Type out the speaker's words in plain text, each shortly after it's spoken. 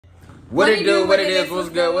What it do, what it is, what's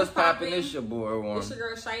good, what's poppin'? It's your boy, Warren. It's your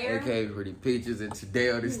girl, Shiaira. AKA Pretty Peaches, and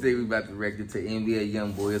today on this thing, we about to react to NBA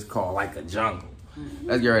Youngboy. It's called Like a Jungle.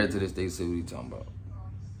 Let's get right into this thing, see what he talking about.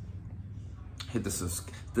 Hit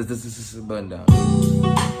the button down.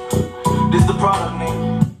 This the product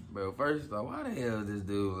name. Bro, first off, why the hell is this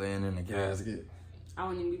dude laying in a casket? I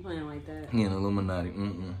wouldn't even be playing like that. He an Illuminati,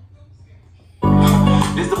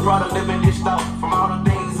 This the product that been dished out from all the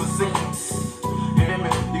things and scenes. You hear me?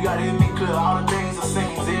 You gotta hear me clear. All the things and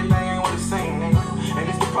scenes. Everything ain't what it seems, nigga. And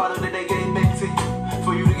it's the product that they gave back to you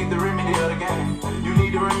for you to get the remedy of the game. You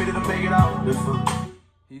need the remedy to make it out.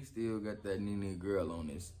 He still got that Nene girl on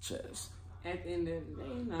his chest. At the end of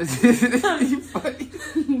the day, You funny.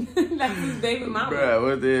 like his baby mama. Bro,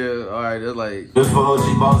 what the hell? Alright, that's like... This for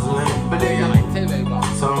OG boss lane. But they got like 10 days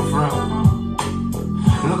off. tell them friend.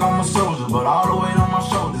 Look, I'm a soldier, but all the weight on my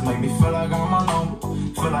shoulders make me feel like I'm my number.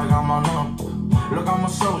 Feel like I'm my number. Look, I'm a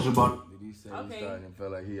soldier, but... Did he say he starting to feel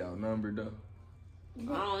like he outnumbered, though? I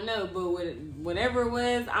don't know, but whatever it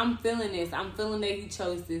was, I'm feeling this. I'm feeling that he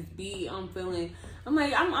chose this beat. I'm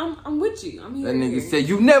like, I'm with you. I'm here. That nigga said,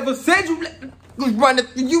 you never said you was running.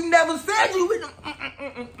 You never said you was.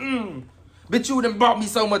 Bitch, you done brought me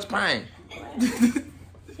so much pain.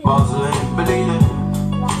 Boss lane, believe it.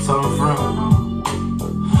 Tell them friend.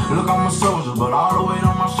 Look, I'm a soldier, but all the weight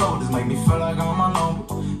on my shoulders make me feel like I'm my number.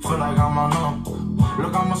 Feel like I'm my number.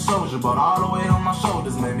 Look, I'm a soldier, but all the weight on my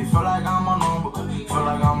shoulders make me feel like I'm my number. Feel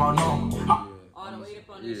like I'm my number. All the weight up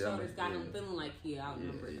on his shoulders got him feeling like he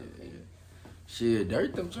outnumbered. Shit,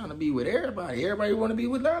 Dirt, I'm trying to be with everybody. Everybody want to be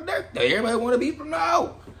with Dirt. Everybody want to be from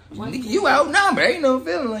now. You outnumbered. Ain't no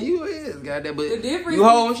feeling like you is. Goddamn, but the difference you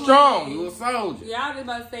hold strong. You a soldier. Yeah, I was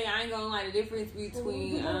about to say, I ain't gonna lie, the difference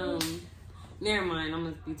between, never mind, I'm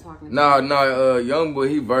gonna be talking. No, Youngboy,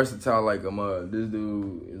 he versatile like a mud. This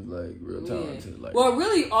dude is like real talented. Yeah. Like, well,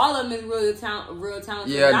 really, all of them is real talented.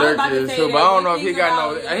 yeah, Dirt is too, but I don't know if he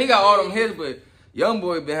got he got all them hits. hits, but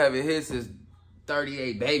Youngboy been having hits since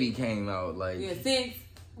 38 Baby came out. Like, yeah, since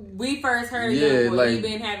we first heard Youngboy, like, he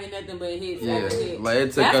been having nothing but hits. Yeah, after hits. like it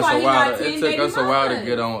took That's us a while. to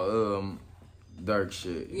Get on Dirk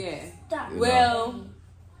shit. Yeah. Well,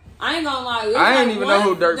 I ain't gonna lie. I didn't even know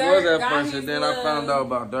who Dirk was at got first, and then I found out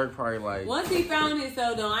about Dirk probably like... Once he found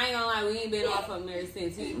himself, though, I ain't gonna lie, we ain't been off of there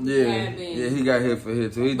since. He Yeah, he got hit for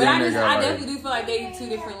hit too. But I definitely do feel like they two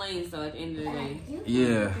different lanes, though, at the end of the day.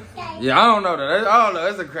 Yeah, I don't know that. I don't know.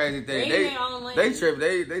 It's a crazy thing. They trip.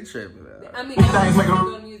 They tripping. I mean, they make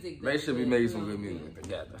good music. They should be making some good music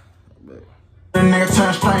together. But the nigga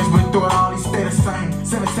turn strange, but through it all, he stay the same.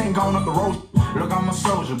 17 going up the road. Look, I'm a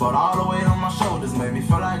soldier, but all the weight on my shoulders made me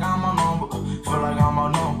feel like I'm my number. Feel like I'm my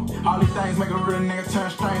number. All these things make a real nigga turn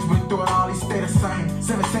strange, but through it all, he stay the same.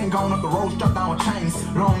 17 going up the road, strapped down with chains.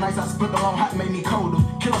 Long nights I spent the long hot made me colder.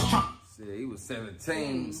 Killers trying. See, he was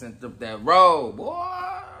 17, sent up that road, boy.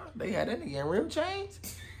 They had that nigga in real chains.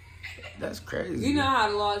 That's crazy. You know how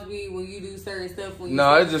the laws be when you do certain stuff. When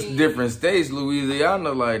no, it's just different states.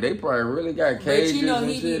 Louisiana, like, they probably really got cages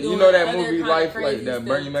and shit. You know that movie Life, like that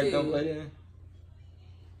Bernie Mac don't play in?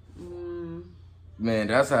 Man,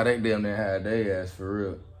 that's how they damn near had their ass for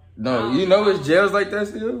real. No, you know it's jails like that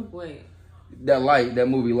still? Wait. That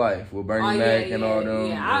movie Life with Bernie Mac and all them.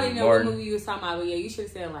 Yeah, I don't even know what movie you was talking about, but yeah, you should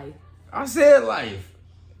have said Life. I said Life.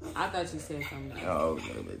 I thought you said something else. Oh,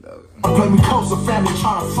 okay. Play me close, a family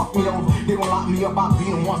trying to fuck me over. They gon' lock me up, I beat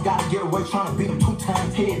them once, gotta get away, trying to beat them 2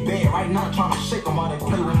 times. Head bad right now, trying to shake them while they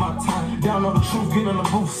play with my time. Down on the truth, get in the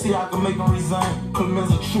booth, see I can make them resign. Clemens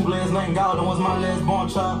a true last name, Golden was my last born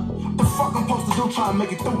child. What the fuck I'm supposed to do, trying to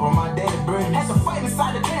make it through on my daddy brain? Had to fight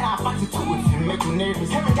inside the den, I'll fight you too if you make me nervous.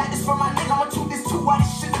 Haven't got this from my nigga, I'ma shoot this too, why this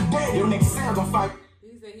shit is dead? Your nigga said I'm gonna fight.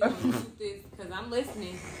 He said he gonna shoot this, cause I'm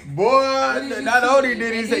listening. Boy, not only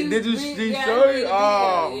did he say, did you show you?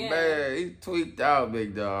 Oh, man, he tweaked out,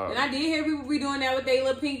 big dog. And I did hear people be doing that with their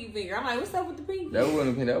little pinky finger. I'm like, what's up with the pinky? That wasn't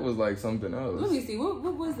a pinky, that was like something else. Let me see, what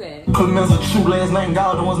was that? Clemens a true last name,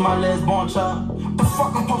 Golden was my last born child. What the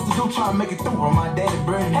fuck I'm supposed to do, trying to make it through on my daddy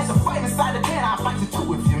brain? Had to fight inside the den, I'll fight you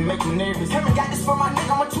too if you make me nervous. Haven't got this from my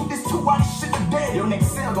nigga, I'ma shoot this too, why this shit is dead? Your nigga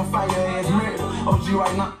said I'm gonna fight your ass murder. OG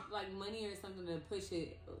right now. Like money or something to push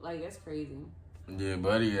it, like that's crazy. Yeah,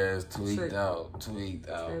 buddy ass tweaked out.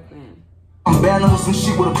 Tripping. I'm battling with some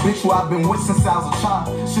shit with a bitch who I've been with since I was a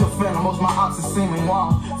child. She a fan of most of my ops and seeming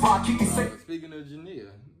wild. Before I keep these sick. Speaking of Jania.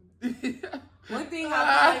 One thing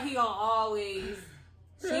I feel like he gonna always,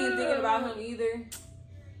 she ain't thinking about him either.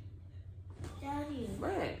 Daddy.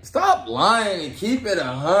 What? Stop lying and keep it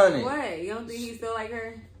 100. What? You don't think he's still like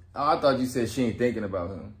her? Oh, I thought you said she ain't thinking about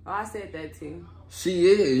him. Oh, I said that too. She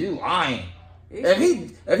is. You lying.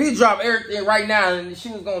 If he drop everything right now and she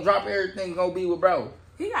was gonna drop everything, gonna be with bro.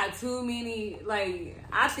 He got too many, like,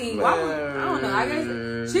 I think, I don't know, I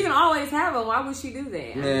guess she can always have him. Why would she do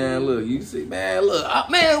that? Man, look, you see, man, look,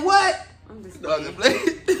 man, what? I'm just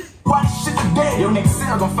Why this shit today? Your next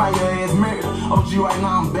cell gon' find your ass married. OG right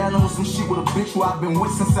now, I'm battling with some shit with a bitch who I've been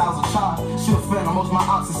with since I was a child. She a fan of most of my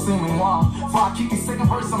ops and seeming wild. Before I keep the second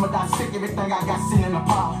verse, I'ma dissect everything I got sitting in the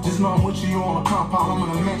pile. Just know I'm with you on the compound. I'm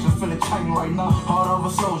in a mansion feeling tight right now. Heart of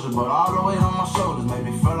a soldier, but all the weight on my shoulders made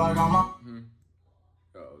me feel like I'm a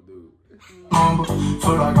number.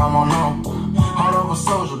 Feel like I'm a number. Heart of a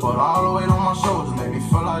soldier, but all the weight on my shoulders made me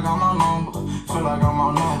feel like I'm a number. Feel like I'm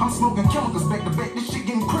a number. I'm smoking chemicals back to back. This shit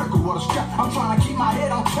getting critical. What a strap. I'm trying to keep my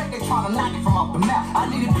head on track. They trying to knock it from off the map. I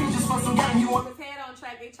needed peaches for some game. You want his head on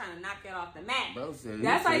track? They trying to knock it off the map.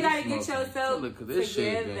 That's why you gotta get yourself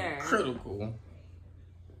together. Critical.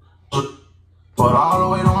 But all the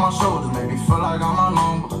weight on my shoulders made me feel like I'm a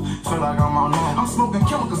number. Feel like I'm a number. I'm smoking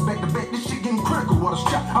chemicals back to back. This shit getting critical. What a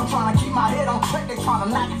strap. I'm trying to keep my head on track. They trying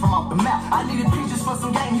to knock it from off the map. I needed peaches for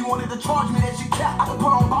some game. You wanted to charge me that shit cap. I could put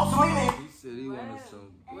on Bossolini. He said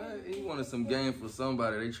he wanted some game for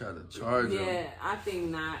somebody. They tried to charge him. Yeah, I think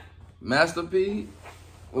not. Master P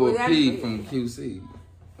or P from QC?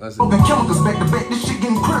 Smoking chemicals back to back, this shit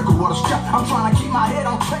getting critical. What a strap. I'm trying to keep my head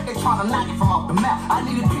on track. They trying to knock it from off the map. I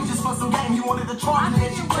needed peaches for some game. You wanted to charge me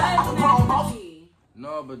that shit cap. I could put on Bossolini.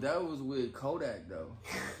 No, but that was with Kodak though.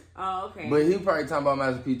 Oh, okay. But he probably talking about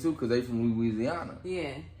Master P too, cause they from Louisiana.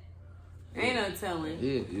 Yeah. Ain't no telling.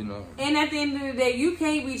 Yeah, you know. And at the end of the day, you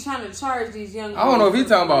can't be trying to charge these young. I don't know if he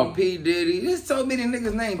talking about P Diddy. There's so many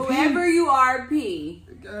niggas named P. Whoever you are, P.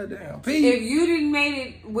 Goddamn, P. If you didn't made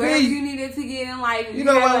it where you needed to get in life, you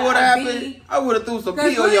know what would happen? I would have threw some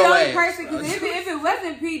P on your ass. Person, cause if it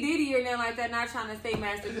wasn't P Diddy or nothing like that, not trying to say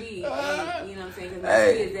Master P, and, you know what I'm saying? Because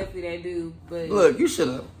Master P is definitely that dude. But look, you should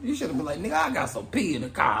have been like, nigga, I got some P in the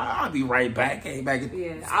car. I'll be right back. Came back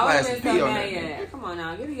and I was just so mad. Yeah, come on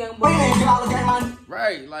now, get a young boy.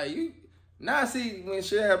 Right, like you. Now see when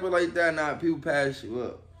shit happen like that, now people pass you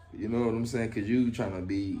up. You know what I'm saying? Cause you trying to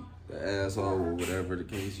be the asshole or whatever the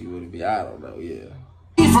case you would be. I don't know. Yeah.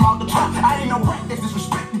 From out the trap, I ain't no rat that's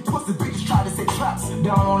disrespecting pussy bitches try to set traps. They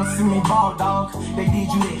don't wanna see me ball, dog. They did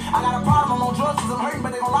you that. I got a problem on drugs cause I'm hurting,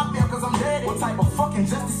 but they gon' lock me up cause I'm dead. What type of fucking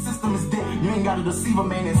justice system is dead? You ain't gotta deceive a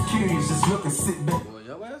man that's curious, just look and sit back. Boy,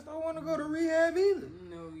 your ass don't wanna go to rehab either.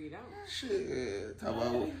 No, you don't. Shit, talk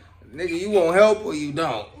about nigga, you want help or you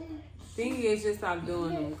don't? Thing is, just stop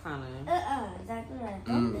doing them kind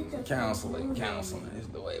of. Counseling is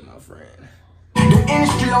the way, my friend. The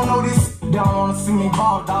industry don't know this. They don't wanna see me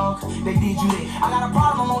ball, dog. They did you that. I got a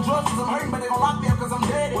problem on drugs cause I'm hurting, but they gon' lock me up cause I'm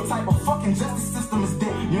dead. What type of fucking justice system is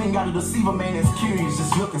dead? You ain't gotta deceive a man that's curious,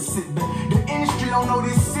 just look and sit back. The industry don't know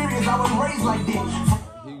this serious. I wasn't raised like that.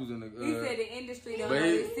 He said the industry don't know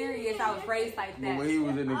it's serious. I was raised like that. When he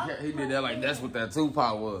was in the he did that like that's what that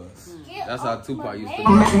Tupac was. That's how Tupac used to do.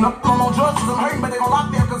 I'm making up on drugs cause I'm hurting, but they gon' lock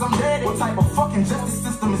me up cause I'm dead. What type of fucking justice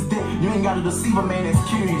system is dead? You ain't gotta deceive a man that's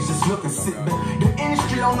curious, just look and sit back. The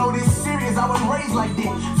industry don't know this serious. I wasn't raised like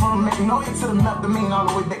that. From Magnolia to the map, the mean all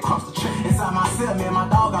the way back across the track. Inside my cell, me and my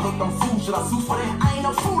dog, I hooked on food. Should I sue for that? I ain't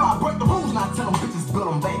no fool. I break the rules and I tell them bitches build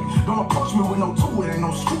them back. Don't approach me with no tool. There ain't no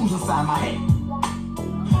screws inside my head.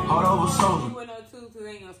 Hold over, soldier. You with no tubes, there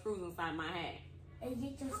ain't no screws inside my hat. Hey,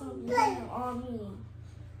 get your something on me.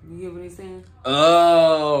 You get what he's saying?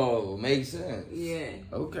 Oh, makes sense. Yeah.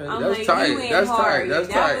 Okay, I'm that's like, tight. That's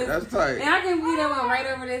tight. That's tight. And I can believe that went right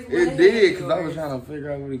over this. It did, because I was trying to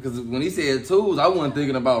figure out what because when he said tools, I wasn't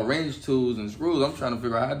thinking about wrench tools and screws. I'm trying to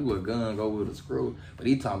figure out how to do a gun go with a screw. But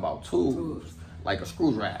he talking about tools. Like a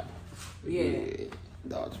screwdriver. Yeah.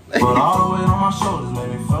 But all the weight on my shoulders made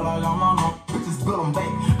me feel like I'm on bitches build them back.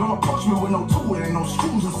 Don't approach me with no tool, there ain't no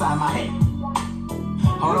screws inside my head.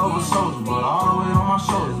 Hold over, soldier, but all the weight on my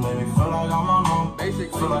shoulders made me feel like I'm on.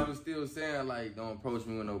 Basically, he was still saying like, don't approach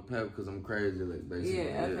me with no pep because I'm crazy. Like,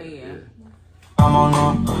 basically, yeah. I'm on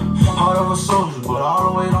hold over, soldier, but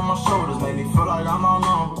all the weight on my shoulders made me feel like I'm on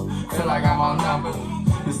number. Feel like I'm on number.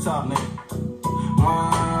 It's top, nigga.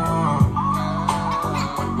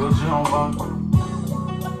 What you on,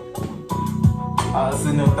 I was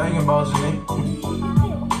sitting there thinking about you, nigga.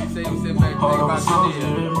 Say you sit back hold over, soldier. You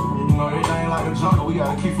know, everything like a jungle. We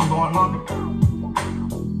gotta keep from going under.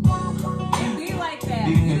 It be like that.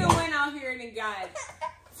 You done went out here and got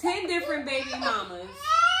 10 different baby mamas.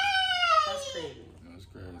 That's crazy. That's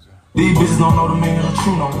crazy. These bitches don't know the meaning of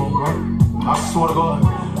true no more, bro. I swear to God,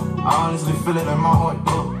 I honestly feel it in my heart,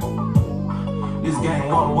 though. This game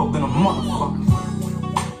water whooped in a motherfucker.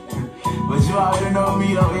 But you already know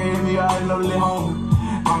me, though. You already know the little homie.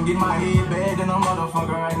 I'm getting my head bad and I'm motherfucker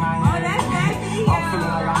right now. Oh, that's that video. I'm feeling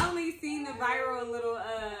like I only seen the viral little,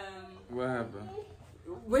 What happened?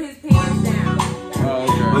 with his pants down. Oh,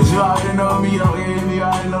 okay. But you already know me, though, yeah, you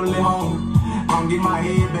already know the little homie. I'm getting my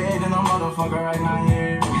head bad and I'm motherfucker right now,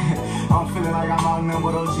 yeah. I'm feeling like I'm out there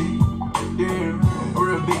with OG. Yeah,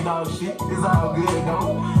 real big dog shit. It's all good,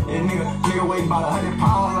 though. Yeah, nigga weighing about 100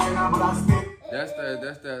 pounds right now, but I still.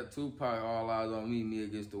 That's that Tupac, all eyes on me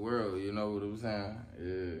against the world. You know what I'm saying?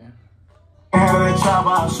 Yeah. Have that chop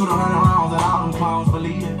out, shoot 100 rounds, and all them clowns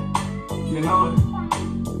believe it. You know it.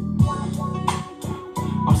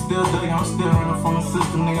 I'm still digging, I'm still running from the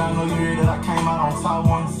system, nigga. I know you hear that I came out on top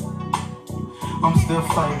once. I'm still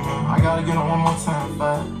fighting, man. I gotta get it one more time,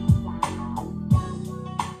 fight.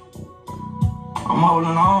 I'm holding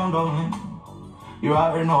on, though, man. You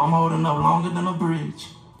already know I'm holding up longer than a bridge.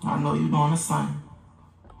 I know you doing the same.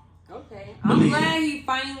 Okay. I'm glad he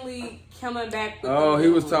finally coming back with Oh, he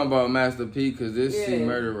was talking about Master P because this C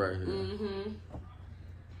murder right here. Mm-hmm.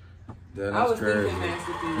 That's crazy. Thinking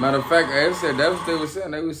Master P. Matter of fact, I said that's what they were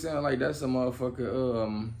saying. They were saying like that's a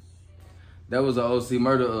motherfucker. That was an OC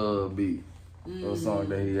murder beat or song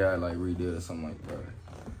that he had like redid or something like that.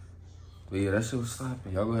 But yeah, that shit was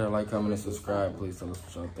slapping. Y'all go ahead and like, comment, and subscribe. Please tell us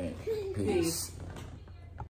what y'all think. Peace.